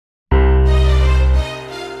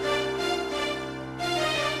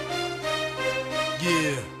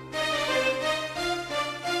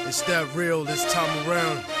It's that real this time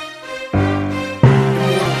around.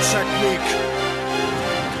 Immortal technique.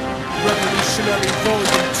 Revolutionary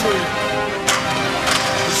Volume 2.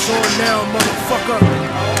 It's on now, motherfucker.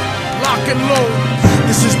 Lock and load.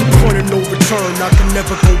 This is the point of no return, I can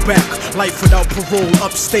never go back. Life without parole,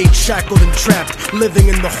 upstate, shackled and trapped. Living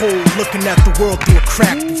in the hole, looking at the world through a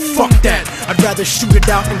crack. Fuck that, I'd rather shoot it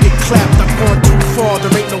out and get clapped. I've gone too far,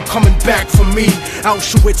 there ain't no coming back for me.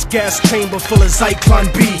 Auschwitz gas chamber full of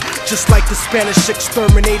Zyklon B. Just like the Spanish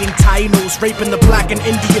exterminating Tainos, raping the black and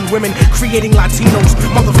Indian women, creating Latinos.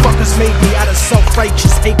 Motherfuckers made me out of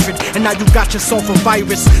self-righteous hatred, and now you got yourself a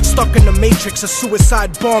virus stuck in the matrix. A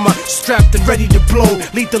suicide bomber, strapped and ready to blow.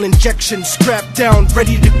 Lethal injection, strapped down,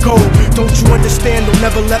 ready to go. Don't you understand? They'll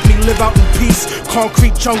never let me live out in peace.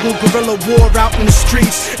 Concrete jungle, guerrilla war out in the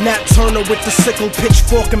streets. Nat Turner with the sickle,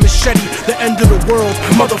 pitchfork and machete. The end of the world,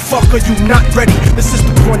 motherfucker, you not ready. This is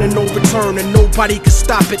the point of no return, and nobody can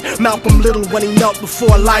stop it. Malcolm Little when he knelt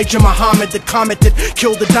before Elijah Muhammad. The comet that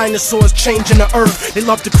killed the dinosaurs, changing the earth. They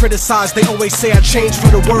love to criticize, they always say I changed for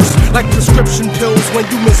the worse. Like prescription pills when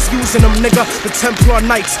you misusing them, nigga. The Templar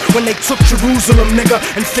Knights when they took Jerusalem, nigga,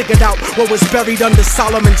 and figured out what was buried under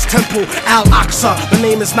Solomon's temple, Al-Aqsa. The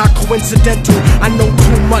name is not coincidental. I know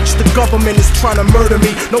too much, the government is trying to murder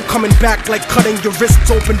me. No coming back like cutting your wrists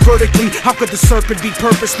open vertically. How could the serpent be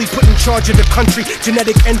purposely put in charge of the country?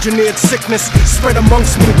 Genetic engineered sickness spread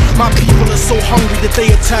amongst me. My people are so hungry that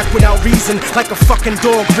they attack without reason, like a fucking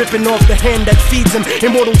dog ripping off the hand that feeds him.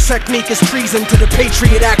 Immortal technique is treason to the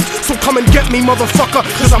Patriot Act. So come and get me, motherfucker,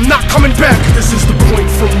 cause I'm not coming back. This is the point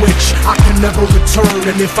from which I can never return,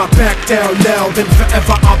 and if I back down now, then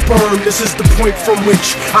forever I burn. This is the point from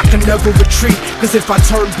which I can never retreat, cause if I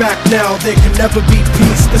turn back now, there can never be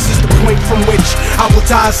peace. This is the point from which I will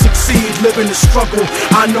die, succeed, live in the struggle.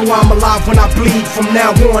 I know I'm alive when I bleed. From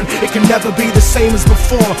now on, it can never be the same as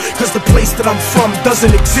before, cause the place that I'm from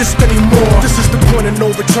doesn't exist anymore. This is the point of no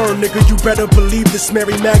return, nigga, you better believe this.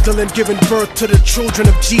 Mary Magdalene giving birth to the children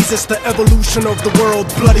of Jesus. The evolution of the world,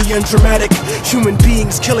 bloody and dramatic. Human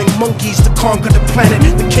beings killing monkeys to conquer the planet.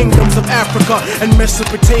 The kingdoms of Africa and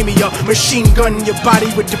Mesopotamia. Machine gun your body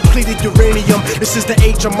with depleted uranium. This is the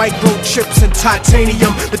age of microchips and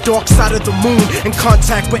titanium. The dark side of the moon, in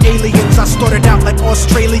contact with aliens. I started out like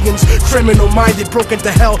Australians, criminal minded, broke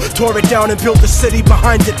into hell, tore it down and built the city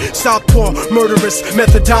behind it. Southpaw, murderous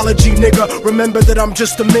methodology, nigga. Remember that I'm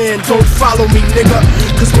just a man, don't follow me, nigga.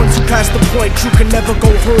 Cause once you pass the point, you can never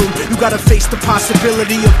go home. You gotta face the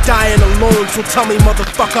possibility of dying alone. So tell me,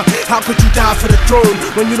 motherfucker, how could you die for the throne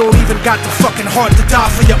when you don't even got the fucking heart to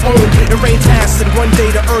die for your own? It rains acid, one day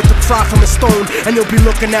the earth will cry from a stone, and you'll be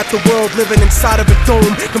looking at the world living inside of a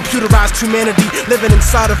dome. Computerized humanity living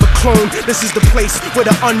inside of a clone. This is the place where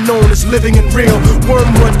the unknown is living and real.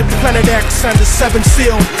 Wormwood, the planet X, and the seventh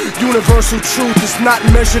seal. Universal truth is not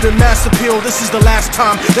measured in mass appeal. This is the last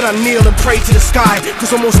time that I kneel and pray to the sky,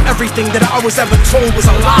 cause almost everything that I was ever told was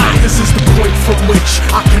a lie. This is the point from which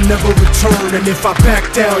I can never return, and if I back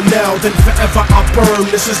down now, then forever I burn.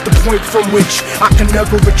 This is the point from which I can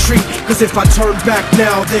never retreat, cause if I turn back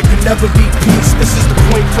now, there can never be peace. This is the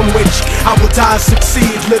point from which I will die,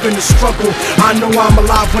 succeed, live in the struggle. I know I'm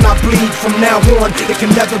alive when I bleed. From now on, it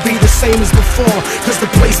can never be the same as before, cause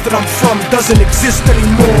the place that I'm from doesn't exist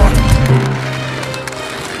anymore.